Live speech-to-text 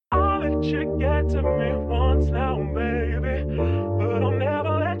let you get to me once now, baby, but I'll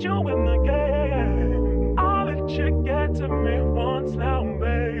never let you win the game. I'll let you get to me once now,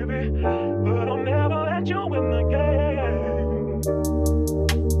 baby, but I'll never let you win the game.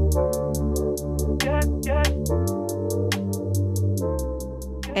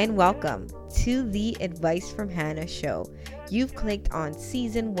 And welcome to the Advice from Hannah show. You've clicked on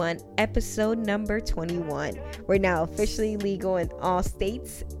season 1, episode number 21. We're now officially legal in all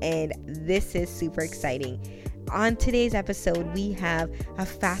states, and this is super exciting. On today's episode, we have a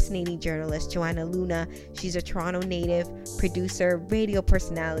fascinating journalist, Joanna Luna. She's a Toronto native, producer, radio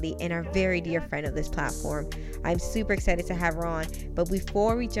personality, and our very dear friend of this platform. I'm super excited to have her on, but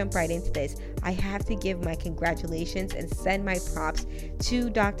before we jump right into this, I have to give my congratulations and send my props to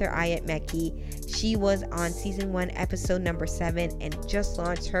Dr. Ayat Mekki. She was on season 1, episode number 7, and just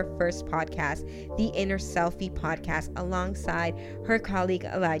launched her first podcast, the Inner Selfie podcast, alongside her colleague,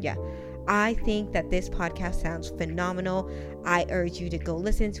 Alaya. I think that this podcast sounds phenomenal. I urge you to go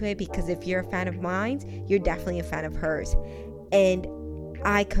listen to it because if you're a fan of mine, you're definitely a fan of hers. And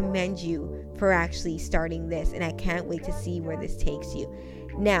I commend you for actually starting this, and I can't wait to see where this takes you.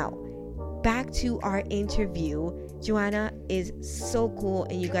 Now, back to our interview. Joanna is so cool,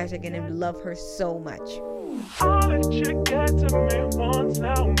 and you guys are going to love her so much. I'll let you get to me once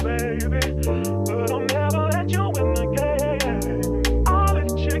now, baby, but I'll never let you win the game. I'll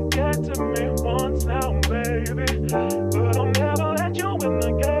let you get to me once now, baby, but I'll never let you win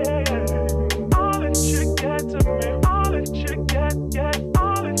the game. I'll let you get to me, I'll let you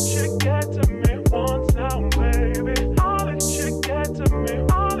I'll let you get to me once now, baby. I'll let you get to me,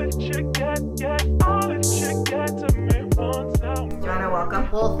 I'll let you I'll let you get to me once now. Joanna, welcome.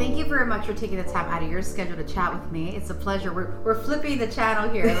 Well, thank you very much for taking the time out of your schedule to chat with me. It's a pleasure. We're flipping the channel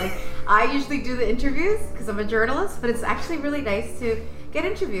here. Like, I usually do the interviews because I'm a journalist, but it's actually really nice to get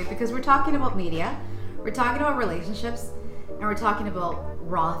interviewed because we're talking about media, we're talking about relationships, and we're talking about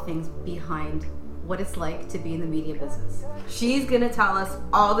raw things behind what it's like to be in the media business. She's gonna tell us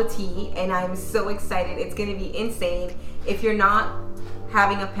all the tea, and I'm so excited. It's gonna be insane. If you're not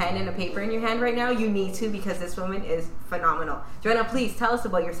having a pen and a paper in your hand right now, you need to, because this woman is phenomenal. Joanna, please tell us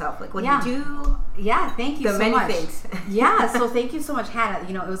about yourself. Like, what do you do? Yeah, thank you so many much. Things. Yeah, so thank you so much, Hannah.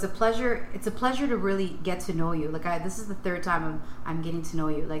 You know, it was a pleasure. It's a pleasure to really get to know you. Like, this is the third time I'm getting to know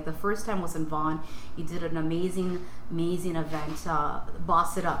you. Like, the first time was in Vaughan. You did an amazing event,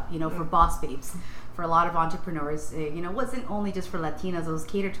 Boss It Up, for Boss Babes. For a lot of entrepreneurs, it wasn't only just for Latinas, it was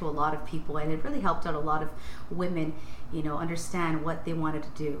catered to a lot of people, and it really helped out a lot of women, understand what they wanted to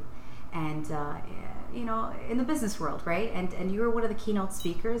do. And, in the business world, right? And you were one of the keynote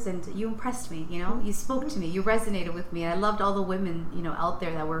speakers, and you impressed me, you spoke to me, you resonated with me, and I loved all the women, out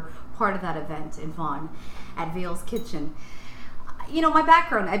there that were part of that event in Vaughan at Vale's Kitchen. My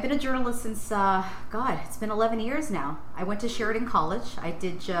background, I've been a journalist since, it's been 11 years now. I went to Sheridan College. I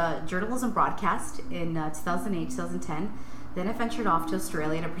did journalism broadcast in 2008, 2010. Then I ventured off to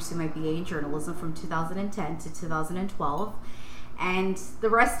Australia to pursue my BA in journalism from 2010 to 2012. And the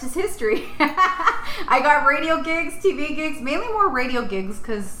rest is history. I got radio gigs, TV gigs, mainly more radio gigs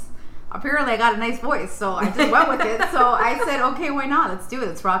because apparently I got a nice voice. So I just went with it. So I said, okay, why not? Let's do it.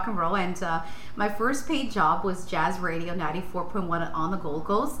 Let's rock and roll. And my first paid job was Jazz Radio 94.1 on the Gold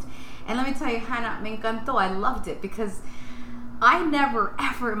Coast. And let me tell you, Hannah, me encantó. I loved it because I never,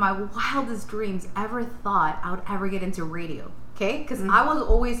 ever in my wildest dreams ever thought I would ever get into radio. Okay? Because I was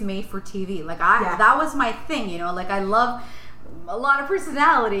always made for TV. Like, that was my thing, Like, I love a lot of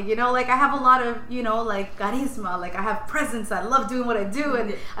personality, like I have a lot of, like charisma, like I have presence. I love doing what I do,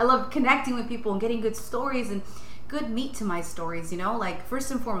 and I love connecting with people and getting good stories and good meat to my stories, like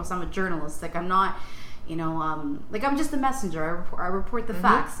first and foremost, I'm a journalist. Like I'm not, like I'm just a messenger. I report the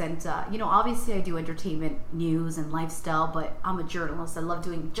facts, and obviously I do entertainment, news, and lifestyle, but I'm a journalist. I love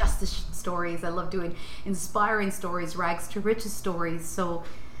doing justice stories. I love doing inspiring stories, rags to riches stories. So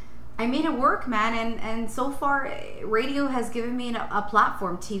I made it work, man, and so far radio has given me a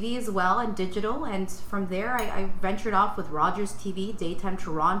platform, TV as well, and digital, and from there I ventured off with Rogers TV, Daytime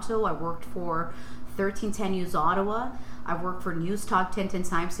Toronto. I worked for 1310 News Ottawa. I worked for News Talk 1010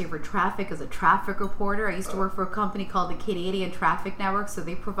 Time Saver Traffic as a traffic reporter. I used to work for a company called the Canadian Traffic Network, so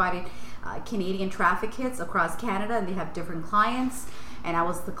they provided Canadian traffic hits across Canada, and they have different clients, and I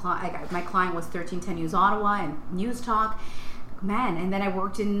was my client was 1310 News Ottawa and News Talk. Man, and then I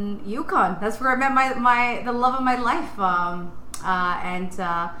worked in Yukon. That's where I met the love of my life,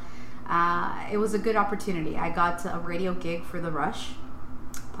 it was a good opportunity. I got a radio gig for The Rush,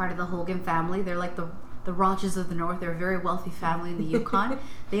 part of the Hogan family. They're like the the Rogers of the North. They're a very wealthy family in the Yukon.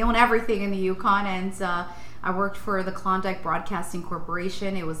 They own everything in the Yukon, and I worked for the Klondike Broadcasting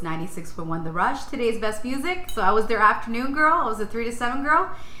Corporation. It was 96.1 The Rush, today's best music. So I was their afternoon girl. I was a 3 to 7 girl.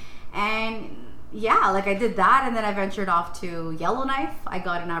 And yeah, like I did that, and then I ventured off to Yellowknife. I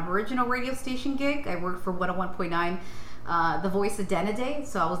got an Aboriginal radio station gig. I worked for 101.9, The Voice of Denneday.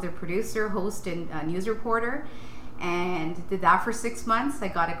 So I was their producer, host, and news reporter. And did that for 6 months. I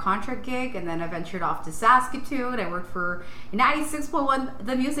got a contract gig, and then I ventured off to Saskatoon. I worked for 96.1,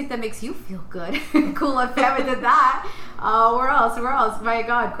 the music that makes you feel good. Cool FM, I did that. Where else? My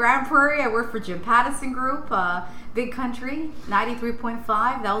God, Grand Prairie, I worked for Jim Pattison Group. Big Country, 93.5.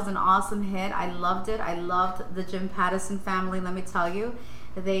 That was an awesome hit. I loved it. I loved the Jim Pattison family. Let me tell you,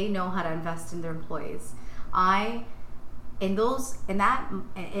 they know how to invest in their employees. In that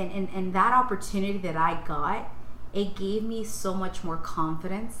opportunity that I got, it gave me so much more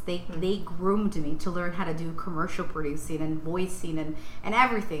confidence. They groomed me to learn how to do commercial producing and voicing and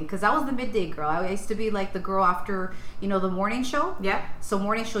everything. Because I was the midday girl. I used to be like the girl after, the morning show. Yeah. So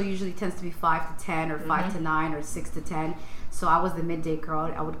morning show usually tends to be 5 to 10 or 5 to 9 or 6 to 10. So I was the midday girl.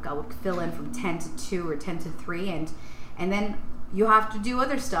 I would fill in from 10 to 2 or 10 to 3. And then you have to do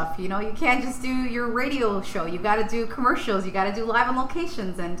other stuff. You can't just do your radio show. You got to do commercials. You got to do live on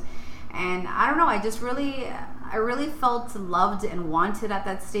locations. And I don't know. I really felt loved and wanted at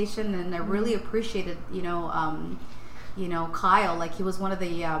that station, and I really appreciated, Kyle. Like, he was one of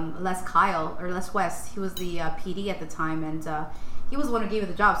the Les West. He was the PD at the time, and he was the one who gave me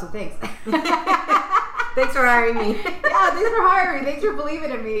the job. So thanks. Thanks for hiring me. Yeah, thanks for hiring. Thanks for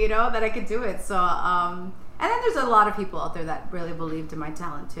believing in me. That I could do it. So, and then there's a lot of people out there that really believed in my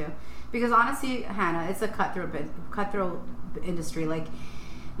talent too, because honestly, Hannah, it's a cutthroat industry. Like,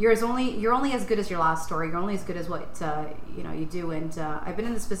 you're only as good as your last story. You're only as good as what you do. And I've been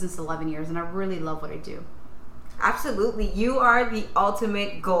in this business 11 years, and I really love what I do. Absolutely, you are the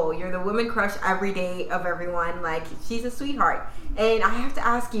ultimate goal. You're the woman crush every day of everyone. Like, she's a sweetheart. And I have to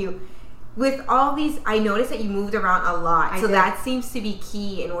ask you, with all these, I noticed that you moved around a lot. So that seems to be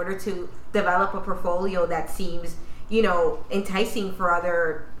key in order to develop a portfolio that seems, enticing for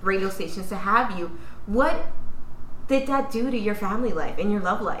other radio stations to have you. What did that do to your family life and your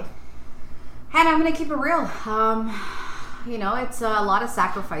love life? And I'm gonna keep it real. It's a lot of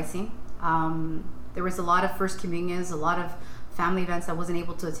sacrificing. There was a lot of first communions, a lot of family events I wasn't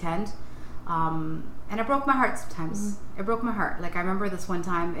able to attend, and it broke my heart sometimes. It broke my heart. Like, I remember this one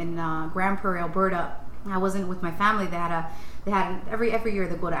time in Grand Prairie, Alberta. I wasn't with my family. They had every year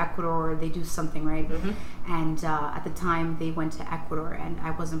they go to Ecuador or they do something, right? And at the time they went to Ecuador, and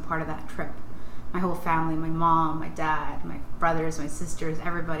I wasn't part of that trip. My whole family, my mom, my dad, my brothers, my sisters,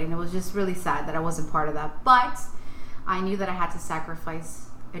 everybody. And it was just really sad that I wasn't part of that. But I knew that I had to sacrifice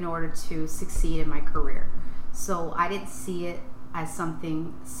in order to succeed in my career. So I didn't see it as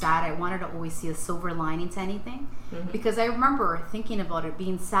something sad. I wanted to always see a silver lining to anything. Because I remember thinking about it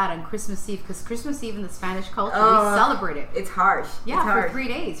being sad on Christmas Eve, because Christmas Eve in the Spanish culture, we celebrate it. It's harsh. Yeah, it's harsh. For 3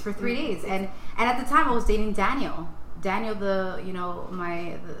 days. For 3 days. And at the time I was dating Daniel. Daniel,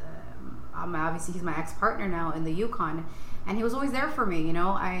 obviously he's my ex-partner now in the Yukon, and he was always there for me.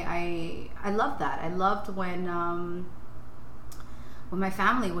 I loved that. I loved when my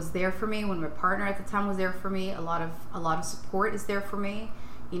family was there for me, when my partner at the time was there for me. A lot of support is there for me.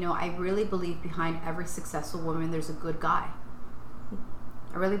 I really believe behind every successful woman there's a good guy.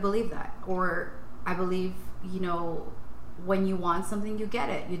 I really believe that. Or I believe, when you want something, you get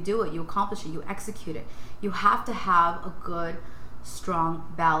it, you do it, you accomplish it, you execute it. You have to have a good,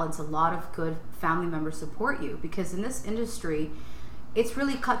 strong balance. A lot of good family members support you, because in this industry it's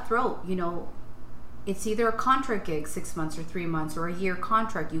really cutthroat. It's either a contract gig, 6 months or 3 months, or a year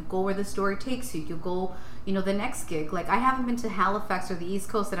contract. You go where the story takes you. You go, the next gig. Like, I haven't been to Halifax or the East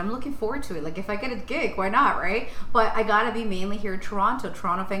Coast, and I'm looking forward to it. Like, if I get a gig, why not, right? But I gotta be mainly here in Toronto,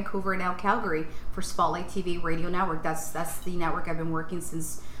 Vancouver, and now Calgary for Spotlight TV Radio Network. That's the network I've been working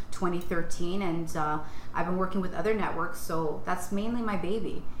since 2013, and I've been working with other networks, so that's mainly my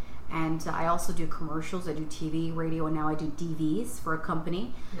baby. And I also do commercials. I do TV, radio, and now I do DVs for a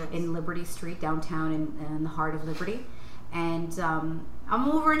company in Liberty Street, downtown in the heart of Liberty. And I'm a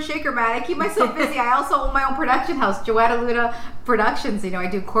mover and shaker, man. I keep myself busy. I also own my own production house, Joanna Luna Productions. I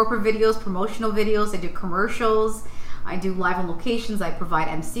do corporate videos, promotional videos. I do commercials. I do live on locations. I provide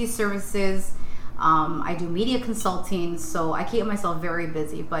MC services. I do media consulting. So I keep myself very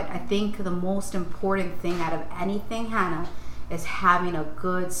busy. But I think the most important thing out of anything, Hannah, is having a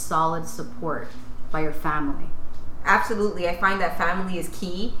good, solid support by your family. Absolutely. I find that family is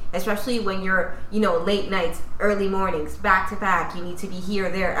key, especially when you're, late nights, early mornings, back to back. You need to be here,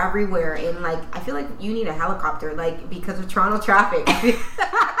 there, everywhere. And, like, I feel like you need a helicopter, like, because of Toronto traffic.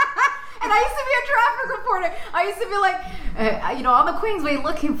 And I used to be a traffic reporter. I used to be like, on the Queensway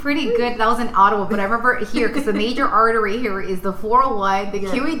looking pretty good. That was in Ottawa, but I remember here, because the major artery here is the 401, the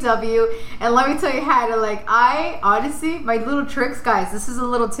QEW. And let me tell you, Hannah, like, I honestly, my little tricks, guys, this is a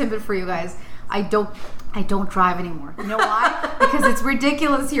little tidbit for you guys. I don't drive anymore. You know why? Because it's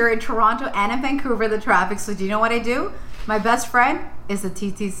ridiculous here in Toronto and in Vancouver, the traffic. So do you know what I do? My best friend is the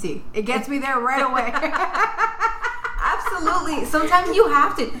TTC. It gets me there right away. Absolutely. Sometimes you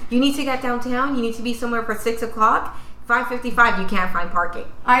have to. You need to get downtown. You need to be somewhere for 6 o'clock. 5:55, you can't find parking.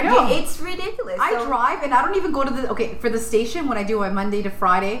 I know. It's ridiculous. I drive, and I don't even go to for the station, when I do my Monday to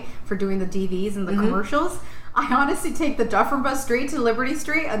Friday for doing the DVs and the commercials, I honestly take the Dufferin bus straight to Liberty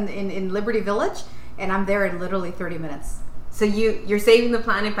Street in Liberty Village, and I'm there in literally 30 minutes. So you're saving the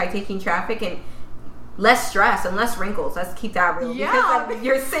planet by taking traffic and less stress and less wrinkles. Let's keep that real. Yeah. Because like,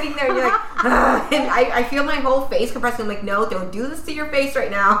 you're sitting there and you're like, ugh, and I feel my whole face compressing. I'm like, no, don't do this to your face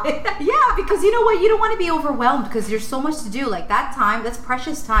right now. Yeah, because you know what? You don't want to be overwhelmed because there's so much to do. Like that time, that's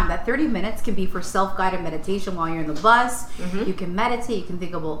precious time. That 30 minutes can be for self-guided meditation while you're in the bus. You can meditate. You can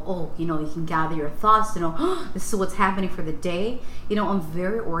think about, you can gather your thoughts to know, this is what's happening for the day. I'm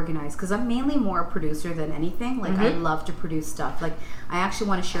very organized because I'm mainly more a producer than anything. Like I love to produce stuff. Like I actually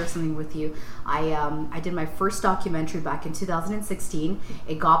want to share something with you. I did my first documentary back in 2016.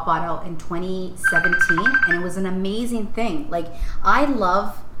 It got bought out in 2017, and it was an amazing thing. Like I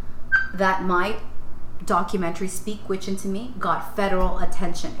love that my documentary Speak Gwich'in to Me got federal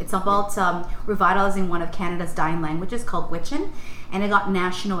attention. It's about revitalizing one of Canada's dying languages called Gwich'in, and it got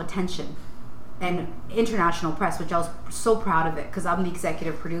national attention and international press, which I was so proud of it because I'm the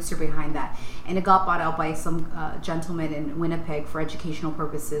executive producer behind that. And it got bought out by some gentleman in Winnipeg for educational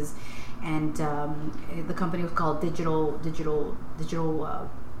purposes, and the company was called Digital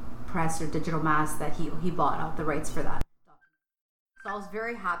Press or Digital Mass, that he bought out the rights for that. So I was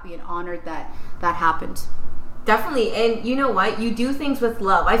very happy and honored that that happened. Definitely. And you know what? You do things with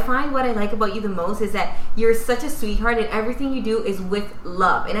love. I find what I like about you the most is that you're such a sweetheart, and everything you do is with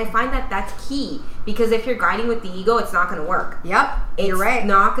love. And I find that that's key, because if you're guiding with the ego, it's not going to work. Yep. You're right. It's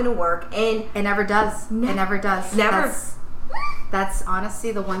not going to work. And it never does. It never does. Never. That's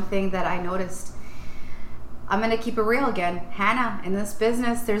honestly the one thing that I noticed. I'm going to keep it real again. Hannah, in this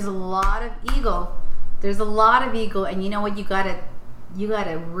business, there's a lot of ego. There's a lot of ego. And you know what? You gotta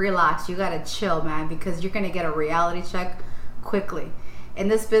relax. You gotta chill, man, because you're gonna get a reality check quickly. In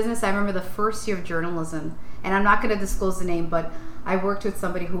this business, I remember the first year of journalism, and I'm not gonna disclose the name, but I worked with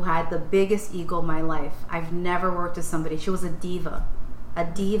somebody who had the biggest ego in my life. I've never worked with somebody. She was a diva,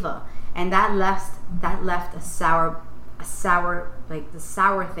 and that left a sour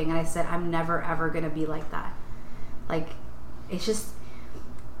thing. And I said, I'm never ever gonna be like that. Like, it's just,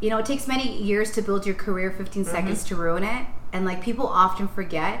 it takes many years to build your career, 15 seconds to ruin it. And like, people often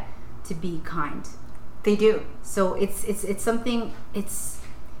forget to be kind. They do. So it's something. It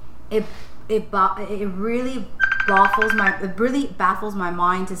really baffles my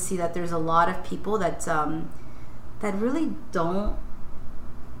mind to see that there's a lot of people that really don't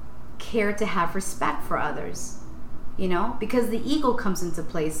care to have respect for others. Because the ego comes into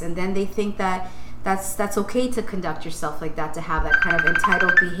place, and then they think that that's okay to conduct yourself like that, to have that kind of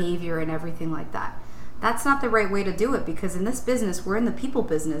entitled behavior and everything like that. That's not the right way to do it, because in this business, we're in the people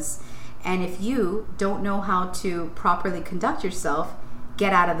business. And if you don't know how to properly conduct yourself,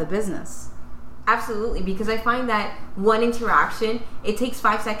 get out of the business. Absolutely, because I find that one interaction, it takes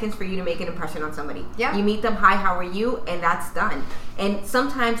 5 seconds for you to make an impression on somebody. Yeah. You meet them, hi, how are you? And that's done. And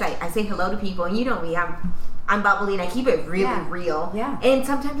sometimes I say hello to people, and you know me, I'm bubbly, and I keep it really real. Yeah. And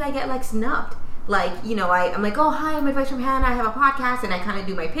sometimes I get like snubbed. Like, I'm like, oh, hi, I'm advice from Hannah, I have a podcast, and I kind of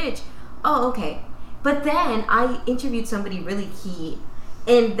do my pitch. Oh, okay. But then I interviewed somebody really key,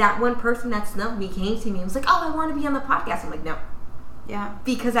 and that one person that snubbed me came to me and was like, oh, I want to be on the podcast. I'm like, no. Yeah.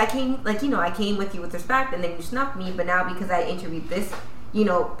 Because I came, I came with you with respect, and then you snubbed me, but now because I interviewed this,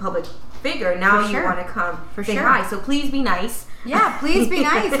 public figure, now you want to come say hi. So please be nice. Yeah, please be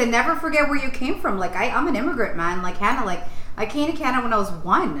nice, and never forget where you came from. Like, I'm an immigrant, man. Like, Hannah, I came to Canada when I was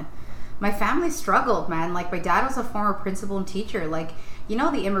 1. My family struggled, man. Like, my dad was a former principal and teacher. Like,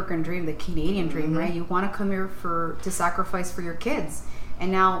 the immigrant dream, the Canadian dream, right? You want to come here to sacrifice for your kids,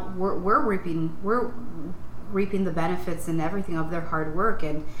 and now we're reaping the benefits and everything of their hard work.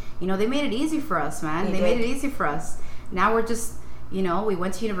 And they made it easy for us, man. They made it easy for us. Now we're just, we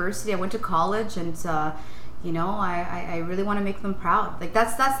went to university. I went to college, and You know, I really want to make them proud. Like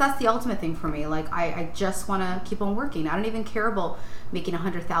that's the ultimate thing for me. Like I just want to keep on working. I don't even care about making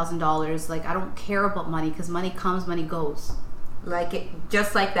 $100,000. Like I don't care about money, because money comes, money goes. Like it,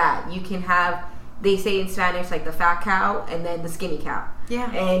 just like that. You can have, they say in Spanish, like the fat cow and then the skinny cow.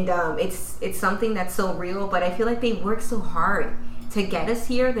 Yeah. And it's something that's so real, but I feel like they work so hard to get us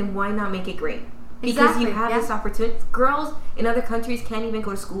here, then why not make it great? Because you have this opportunity. Girls in other countries can't even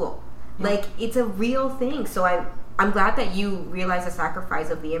go to school. Yeah. Like, it's a real thing. So I'm glad that you realize the sacrifice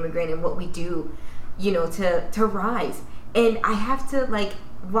of the immigrant and what we do, you know, to rise. And I have to, like,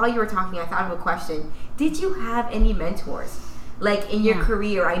 while you were talking, I thought of a question. Did you have any mentors? Like, in your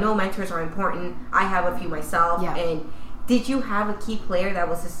career, I know mentors are important. I have a few myself. Yeah. And did you have a key player that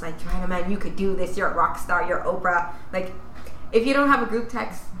was just like, Joanna, man, you could do this. You're a rock star. You're Oprah. Like, if you don't have a group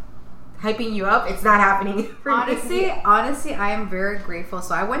text hyping you up, it's not happening for honestly, I am very grateful.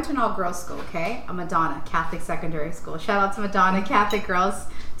 So I went to an all-girls school, okay? A Madonna Catholic secondary school. Shout out to Madonna Catholic girls.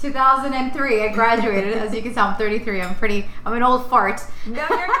 2003, I graduated. As you can tell, I'm 33. I'm an old fart. No, you're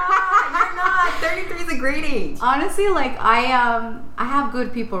not. You're not. 33 is a great age. Honestly, like I have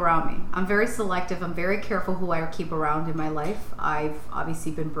good people around me. I'm very selective. I'm very careful who I keep around in my life. I've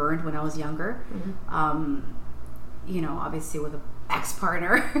obviously been burned when I was younger. Mm-hmm. You know, obviously with an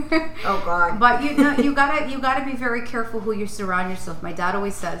ex-partner. Oh God! But you gotta be very careful who you surround yourself. My dad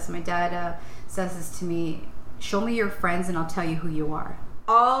always says. My dad says this to me: "Show me your friends, and I'll tell you who you are."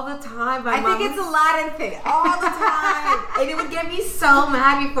 All the time. I think it's a Latin thing. All the time, and it would get me so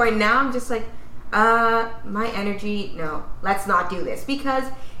mad before. Now I'm just like, my energy. No, let's not do this, because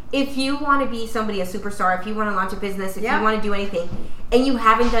if you want to be somebody, a superstar, if you want to launch a business, if you want to do anything, and you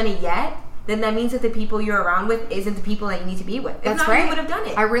haven't done it yet, then that means that the people you're around with isn't the people that you need to be with. If That's not, right. You would have done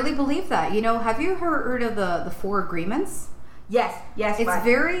it. I really believe that. You know, have you heard of the 4 agreements? Yes.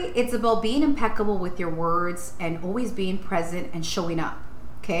 It's about being impeccable with your words and always being present and showing up.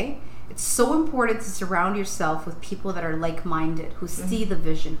 Okay? It's so important to surround yourself with people that are like-minded, who see the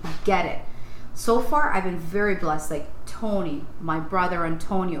vision, who get it. So far, I've been very blessed. Like Tony, my brother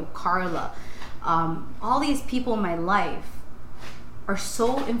Antonio, Carla, all these people in my life are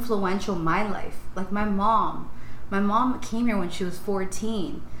so influential in my life. Like my mom came here when she was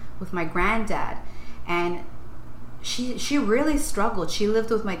 14 with my granddad, and she really struggled. She lived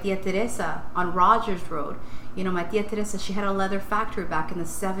with my tia Teresa on Rogers Road. You know, my tia Teresa, she had a leather factory back in the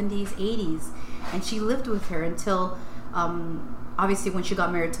 70s, 80s, and she lived with her until obviously when she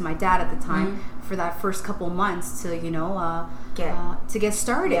got married to my dad at the time, for that first couple months to, you know, to get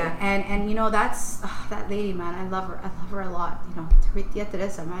started. Yeah. And you know, that's that lady, man, I love her a lot. You know, tia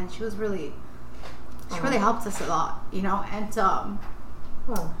Teresa, man, she really helped us a lot, you know. And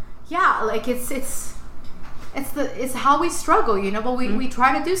yeah, like it's how we struggle, you know, but we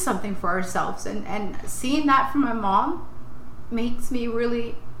try to do something for ourselves, and seeing that from my mom makes me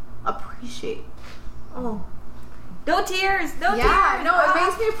really appreciate. No tears. No tears. Yeah, no, it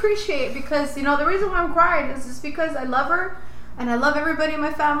makes me appreciate, because, you know, the reason why I'm crying is just because I love her and I love everybody in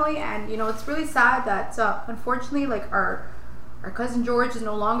my family. And, you know, it's really sad that unfortunately, like, our cousin George is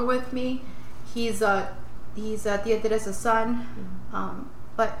no longer with me. He's Tia Teresa's son.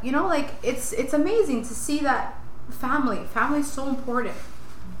 But, you know, like, it's amazing to see that family is so important.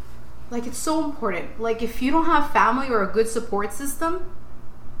 Like, it's so important. Like, if you don't have family or a good support system,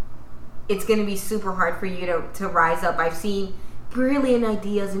 it's going to be super hard for you to rise up. I've seen brilliant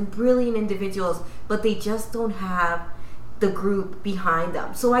ideas and brilliant individuals, but they just don't have the group behind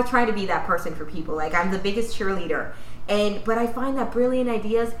them. So I try to be that person for people. Like, I'm the biggest cheerleader, but I find that brilliant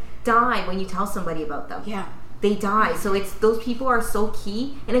ideas die when you tell somebody about them. Yeah. They die. So those people are so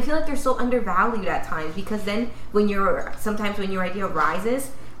key, and I feel like they're so undervalued at times, because then sometimes when your idea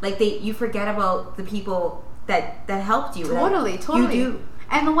rises, like you forget about the people that helped you. Totally. You do.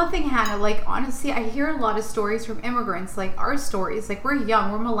 And the one thing, Hannah, like, honestly, I hear a lot of stories from immigrants, like our stories. Like, we're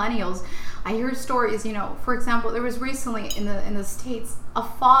young, we're millennials. I hear stories, you know, for example, there was recently in the States, a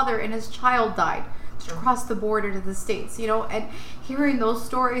father and his child died to cross the border to the States, you know, and hearing those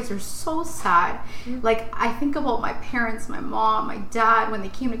stories are so sad. Like, I think about my parents, my mom, my dad, when they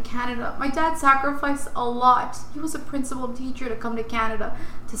came to Canada. My dad sacrificed a lot. He was a principal teacher to come to Canada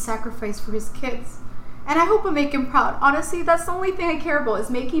to sacrifice for his kids. And I hope I make him proud. Honestly, that's the only thing I care about, is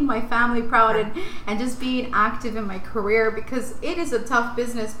making my family proud and just being active in my career, because it is a tough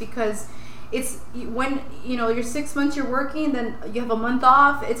business, because it's when, you know, you're 6 months you're working, then you have a month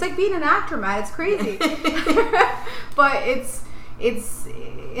off. It's like being an actor, man. It's crazy. But it's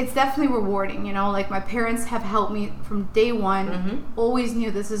definitely rewarding, you know. Like, my parents have helped me from day one. Always knew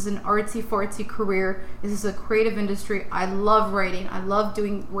this is an artsy-fartsy career. This is a creative industry. I love writing. I love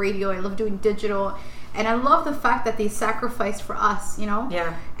doing radio. I love doing digital. And I love the fact that they sacrificed for us, you know?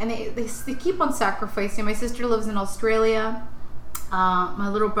 Yeah. And they keep on sacrificing. My sister lives in Australia. My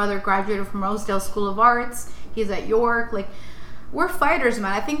little brother graduated from Rosedale School of Arts. He's at York. Like, we're fighters,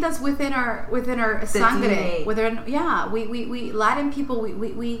 man. I think that's within our sangre. We Latin people,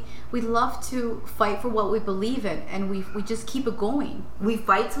 we love to fight for what we believe in, and we just keep it going. We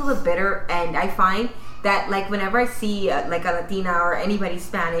fight till the bitter end. I find that, like, whenever I see like a Latina or anybody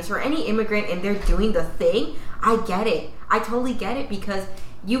Spanish or any immigrant and they're doing the thing, I get it. I totally get it, because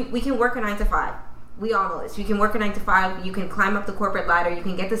we can work a 9 to 5. We all know this. You can work a 9 to 5. You can climb up the corporate ladder. You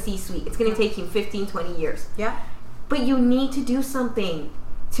can get the C-suite. It's going to take you 15, 20 years. Yeah. But you need to do something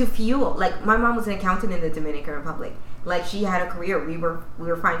to fuel. Like, my mom was an accountant in the Dominican Republic. Like, she had a career. We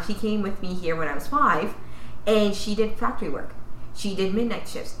were fine. She came with me here when I was 5, and she did factory work. She did midnight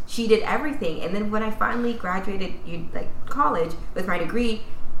shifts. She did everything. And then when I finally graduated college with my degree,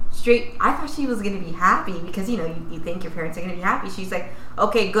 I thought she was going to be happy, because, you know, you think your parents are going to be happy. She's like,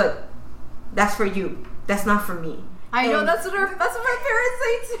 okay, good. That's for you. That's not for me. I know, that's what my parents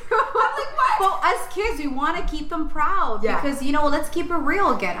say too. I'm like, what? Well, as kids, we want to keep them proud. Yeah. Because, you know, let's keep it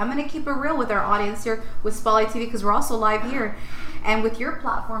real again. I'm going to keep it real with our audience here with Spotlight TV, because we're also live here. And with your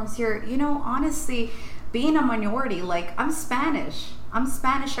platforms here, you know, honestly, being a minority, like, I'm Spanish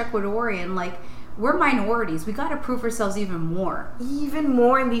Ecuadorian, like, we're minorities. We got to prove ourselves even more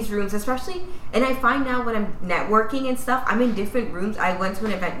in these rooms, especially. And I find now when I'm networking and stuff, I'm in different rooms. I went to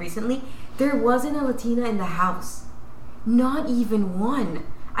an event recently. There wasn't a Latina in the house. Not even one.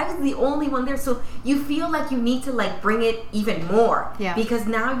 I was the only one there. So you feel like you need to, like, bring it even more. Yeah. Because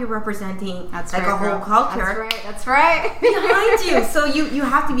now you're representing a whole girl. culture. That's right. behind you. So you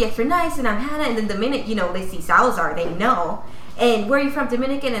have to be extra nice, and I'm Hannah, and then the minute, you know, they see Salazar, they know. And where are you from?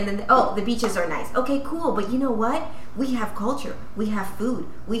 Dominican? And then, oh, the beaches are nice. Okay, cool. But you know what? We have culture. We have food.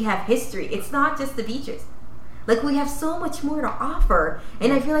 We have history. It's not just the beaches. Like, we have so much more to offer.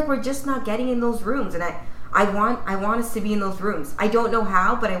 And I feel like we're just not getting in those rooms. And I want us to be in those rooms. I don't know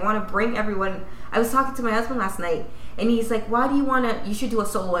how, but I want to bring everyone. I was talking to my husband last night, and he's like, why do you should do a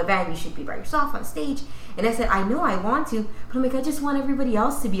solo event. You should be by yourself on stage. And I said, I know I want to, but I'm like, I just want everybody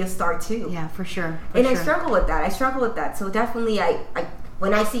else to be a star too. Yeah, for sure. I struggle with that. So definitely, I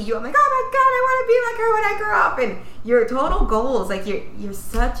when I see you, I'm like, oh my God, I want to be like her when I grow up. And your total goals, like, you're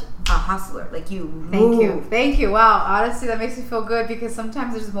such a hustler. Like, you move. Thank you. Wow. Honestly, that makes me feel good, because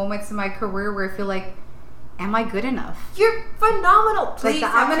sometimes there's moments in my career where I feel like, am I good enough? You're phenomenal. Please,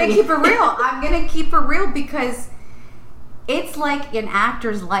 like, I'm going to keep it real. I'm going to keep it real, because it's like an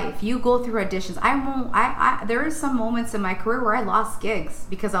actor's life. You go through auditions. There are some moments in my career where I lost gigs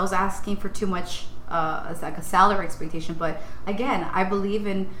because I was asking for too much, like a salary expectation. But again, I believe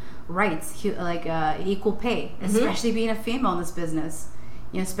in rights, like equal pay, especially being a female in this business.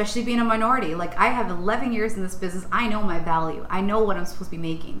 You know, especially being a minority. Like, I have 11 years in this business. I know my value. I know what I'm supposed to be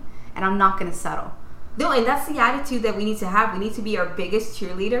making, and I'm not going to settle. No, and that's the attitude that we need to have. We need to be our biggest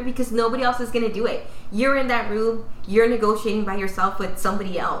cheerleader, because nobody else is going to do it. You're in that room. You're negotiating by yourself with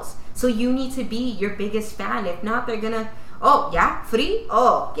somebody else. So you need to be your biggest fan. If not, they're going to, oh, yeah, free?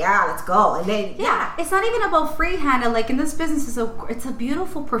 Oh, yeah, let's go. And then, yeah. It's not even about free, Hannah. Like, in this business, it's a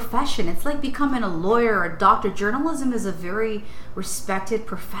beautiful profession. It's like becoming a lawyer or a doctor. Journalism is a very respected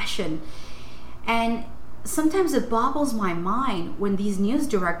profession. And sometimes it boggles my mind when these news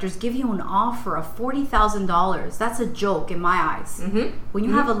directors give you an offer of $40,000. That's a joke in my eyes. When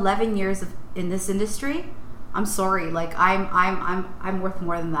you have 11 years in this industry, I'm sorry. Like, I'm worth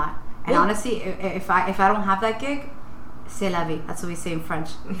more than that. And honestly, if I don't have that gig, c'est la vie. That's what we say in French.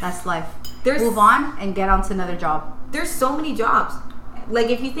 That's life. Move on and get on to another job. There's so many jobs. Like,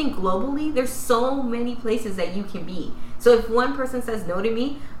 if you think globally, there's so many places that you can be. So if one person says no to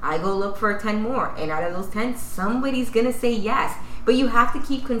me, I go look for 10 more. And out of those 10, somebody's going to say yes. But you have to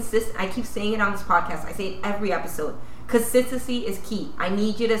keep consistent. I keep saying it on this podcast. I say it every episode. Consistency is key. I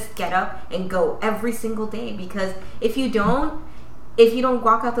need you to get up and go every single day. Because if you don't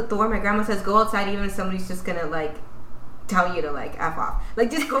walk out the door, my grandma says go outside even if somebody's just going to, like, tell you to, like, F off.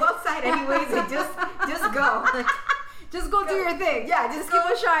 Like, just go outside anyways and just go. Just go do your thing. Yeah, just keep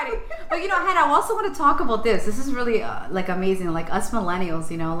on shining. But, you know, Hannah, I also want to talk about this. This is really, like, amazing. Like, us millennials,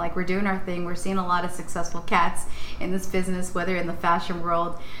 you know, like, we're doing our thing. We're seeing a lot of successful cats in this business, whether in the fashion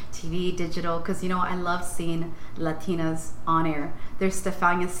world, TV, digital. Because, you know, I love seeing Latinas on air. There's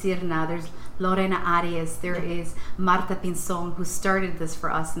Stefania Sirna. There's Lorena Arias. There is Marta Pinzon, who started this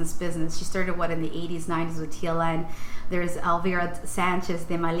for us in this business. She started in the 80s, 90s with TLN. There's Elvira Sanchez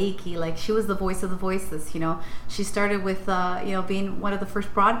de Maliki. Like, she was the voice of the voiceless, you know. She started with, being one of the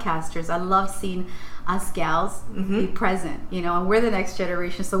first broadcasters. I love seeing us gals be present, you know, and we're the next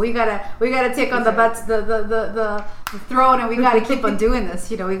generation. So we gotta take on the throne, and we gotta keep on doing this.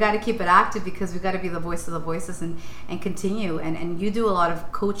 You know, we gotta keep it active because we gotta be the voice of the voiceless and continue. And you do a lot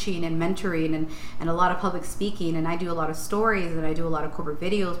of coaching and mentoring and a lot of public speaking, and I do a lot of stories, and I do a lot of corporate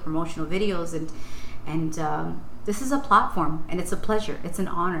videos, promotional videos, and this is a platform, and it's a pleasure. It's an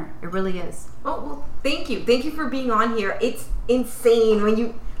honor. It really is. Oh, well, thank you. Thank you for being on here. It's insane when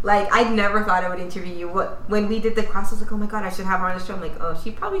you, like, I never thought I would interview you. When we did the class, I was like, oh my God, I should have her on the show. I'm like, oh,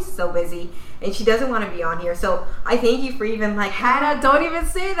 she's probably so busy, and she doesn't want to be on here. So I thank you for even, like... Hannah, don't even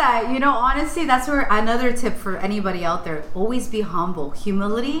say that. You know, honestly, that's where another tip for anybody out there. Always be humble.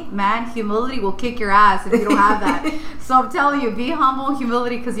 Humility will kick your ass if you don't have that. So I'm telling you, be humble,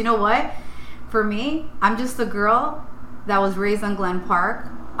 humility, because you know what? For me, I'm just a girl that was raised on Glen Park.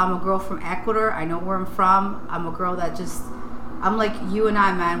 I'm a girl from Ecuador. I know where I'm from. I'm a girl that I'm like you and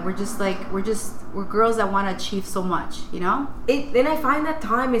I, man. We're girls that want to achieve so much, you know? Then I find that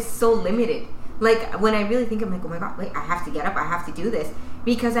time is so limited. Like, when I really think, I'm like, oh my God, wait, I have to get up. I have to do this.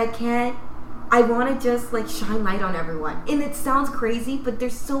 Because I want to just, like, shine light on everyone. And it sounds crazy, but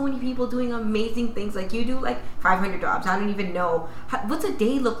there's so many people doing amazing things. Like, you do, like, 500 jobs. I don't even know. What's a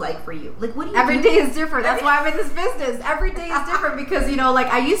day look like for you? Like, what do you Every day is different. That's why I'm in this business. Every day is different because, you know, like,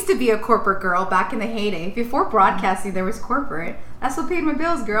 I used to be a corporate girl back in the heyday. Before broadcasting, there was corporate. That's what paid my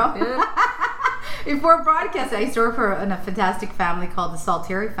bills, girl. Yeah. Before broadcasting, I used to work for a fantastic family called the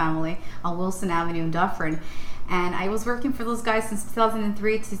Salteri family on Wilson Avenue in Dufferin. And I was working for those guys since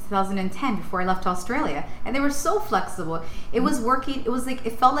 2003 to 2010 before I left Australia. And they were so flexible. It was working. It was like,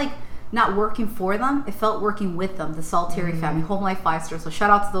 it felt like not working for them. It felt working with them, the Salteri family, Home Life 5-star. So shout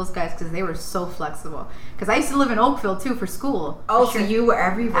out to those guys because they were so flexible. Because I used to live in Oakville too for school. Oh, so you were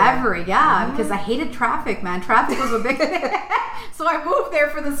everywhere. Yeah. Because I hated traffic, man. Traffic was a big thing. So I moved there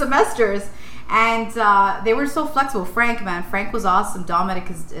for the semesters. And they were so flexible. Frank was awesome. Dominic,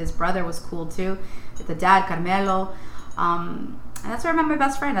 his brother, was cool too. The dad, Carmelo. And that's where I met my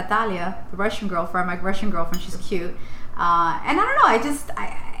best friend, Natalia, my Russian girlfriend. She's cute. And I don't know,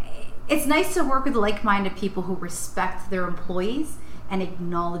 it's nice to work with like-minded people who respect their employees and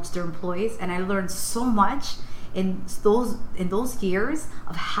acknowledge their employees. And I learned so much in those years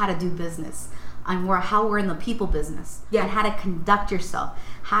of how to do business and how we're in the people business. Yeah. And how to conduct yourself,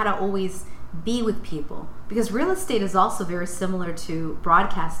 how to always be with people, because real estate is also very similar to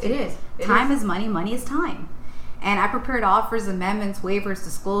broadcasting. It is. Time is money, money is time. And I prepared offers, amendments, waivers,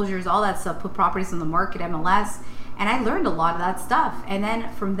 disclosures, all that stuff, put properties on the market, MLS, and I learned a lot of that stuff. And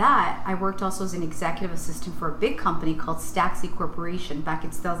then from that, I worked also as an executive assistant for a big company called Staxi Corporation back in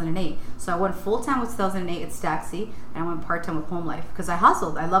 2008. So I went full-time with 2008 at Staxi, and I went part-time with Home Life because I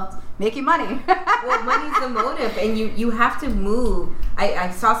hustled. I loved making money. Well, money's the motive, and you have to move. I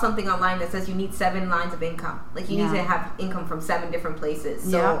saw something online that says you need 7 lines of income. Like, you need to have income from 7 different places.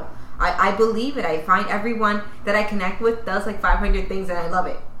 So I believe it. I find everyone that I connect with does like 500 things, and I love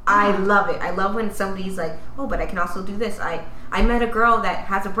it. I love it. I love when somebody's like, oh, but I can also do this. I met a girl that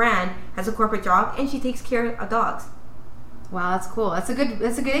has a brand, has a corporate job, and she takes care of dogs. Wow, that's cool. That's a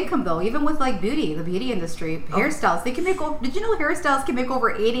good income though. Even with like the beauty industry, hairstyles, they can make. Did you know hairstyles can make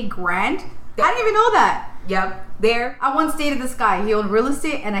over 80 grand? I didn't even know that. Yep, there. I once dated this guy. He owned real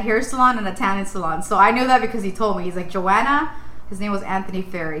estate and a hair salon and a tanning salon. So I knew that because he told me. He's like, Joanna. His name was Anthony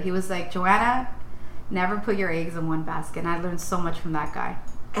Ferry. He was like, Joanna, never put your eggs in one basket. And I learned so much from that guy.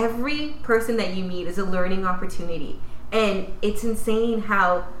 Every person that you meet is a learning opportunity, and it's insane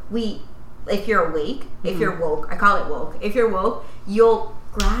how if you're awake, if you're woke, I call it woke. If you're woke, you'll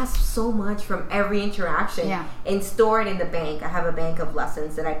grasp so much from every interaction and store it in the bank. I have a bank of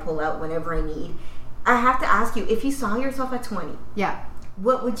lessons that I pull out whenever I need. I have to ask you, if you saw yourself at 20,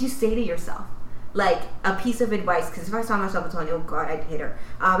 what would you say to yourself? Like a piece of advice, because if I saw myself at 20, oh God, I'd hit her.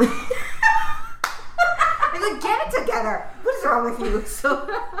 Like, get it together. What is wrong with you? So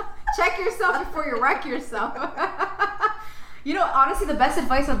check yourself before you wreck yourself. You know, honestly, the best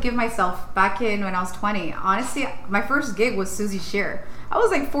advice I'll give myself back in when I was 20, honestly, my first gig was Susie Shear. I was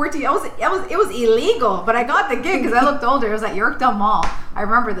like 14. It was illegal, but I got the gig because I looked older. It was at Yorkdale Mall. I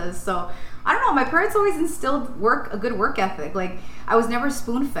remember this. So I don't know. My parents always instilled a good work ethic. Like, I was never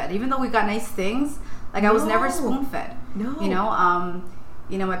spoon fed, even though we got nice things. Like, I was never spoon fed. No.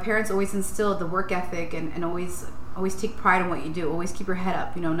 You know, my parents always instilled the work ethic and always take pride in what you do. Always keep your head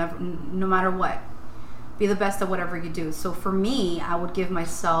up. You know, never, no matter what. be the best at whatever you do. So for me, I would give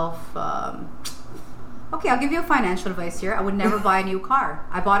myself okay, I'll give you a financial advice here. I would never buy a new car.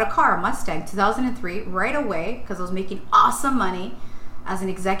 I bought a car, a Mustang, 2003, right away, because I was making awesome money as an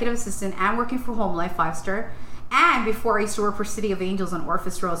executive assistant and working for Home Life 5-star. And before, I used to work for City of Angels on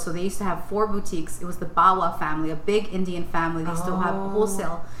Orphis Road. So they used to have 4 boutiques. It was the Bawa family, a big Indian family. They still have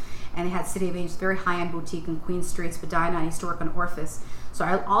wholesale. And they had City of Angels, very high-end boutique in Queen Street, Spadina. I used to work on Orphis. So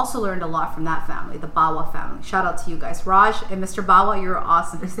I also learned a lot from that family, the Bawa family. Shout out to you guys. Raj and Mr. Bawa, you're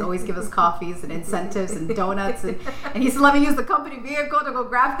awesome. He used to always give us coffees and incentives and donuts. And he used to let me use the company vehicle to go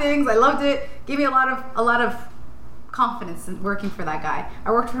grab things. I loved it. Gave me a lot of confidence in working for that guy.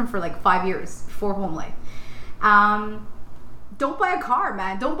 I worked for him for like 5 years before Home Life. Don't buy a car,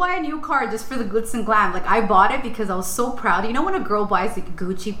 man. Don't buy a new car just for the glitz and glam. Like, I bought it because I was so proud. You know when a girl buys like a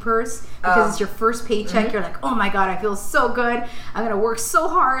Gucci purse because it's your first paycheck, you're like, oh my god, I feel so good. I'm gonna work so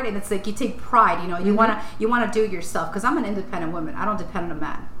hard, and it's like you take pride. You know, you wanna do it yourself. Because I'm an independent woman. I don't depend on a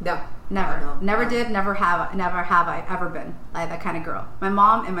man. No, never did, never have I ever been like that kind of girl. My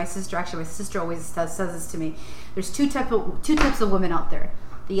mom and my sister, actually, my sister always says this to me. There's two types of women out there: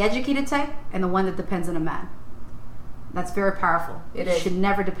 the educated type and the one that depends on a man. That's very powerful. It You is. should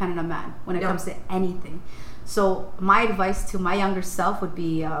never depend on a man when it comes to anything. So my advice to my younger self would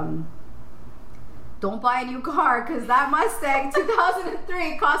be, don't buy a new car, because that Mustang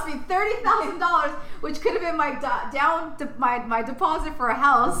 2003 cost me $30,000, which could have been my my deposit for a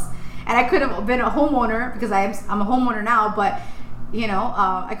house, and I could have been a homeowner, because I'm a homeowner now. But you know,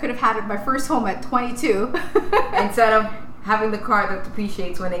 I could have had my first home at 22 instead of having the car that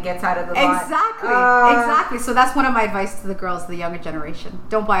depreciates when it gets out of the lot. Exactly. So that's one of my advice to the girls, the younger generation.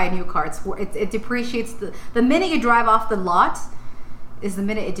 Don't buy a new car. It depreciates. The minute you drive off the lot is the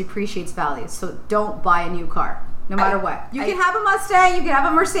minute it depreciates value. So don't buy a new car, no matter what. You can have a Mustang, you can have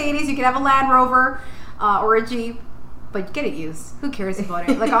a Mercedes, you can have a Land Rover or a Jeep, but get it used. Who cares about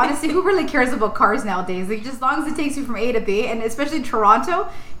it? Like, honestly, who really cares about cars nowadays? Like, just as long as it takes you from A to B, and especially in Toronto,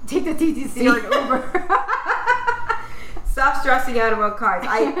 take the TTC or an Uber. Stop stressing out about cars.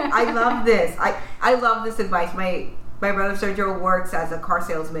 I love this. I love this advice. My brother Sergio works as a car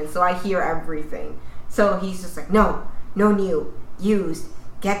salesman, so I hear everything. So he's just like, no new, used.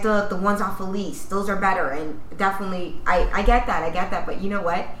 Get the ones off a lease. Those are better. And definitely, I get that. But you know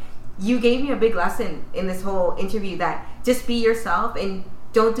what? You gave me a big lesson in this whole interview, that just be yourself and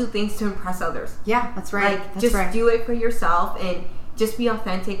don't do things to impress others. Yeah, that's right. Like, do it for yourself and just be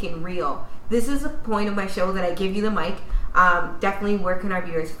authentic and real. This is a point of my show that I give you the mic. Definitely, where can our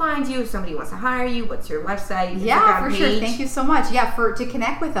viewers find you? If somebody wants to hire you, what's your website? Yeah, Instagram for sure. page? Thank you so much. Yeah, to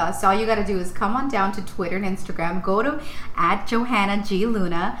connect with us, all you got to do is come on down to Twitter and Instagram. Go to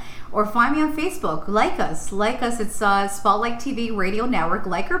 @JohannaG.Luna, or find me on Facebook. Like us. It's Spotlight TV Radio Network.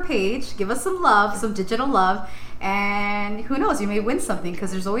 Like our page. Give us some love, some digital love. And who knows, you may win something,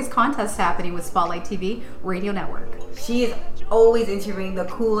 because there's always contests happening with Spotlight TV Radio Network. She is always interviewing the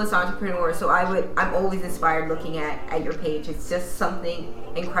coolest entrepreneurs, so I'm always inspired looking at your page. It's just something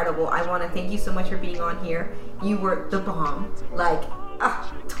incredible. I want to thank you so much for being on here. You were the bomb. Like,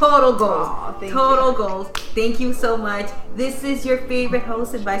 total goals. Aw, thank total you. goals. Thank you so much. This is your favorite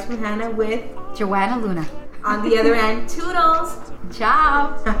host, Advice from Hannah, with Johanna Luna. on the other end, Toodles.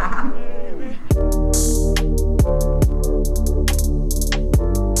 Ciao.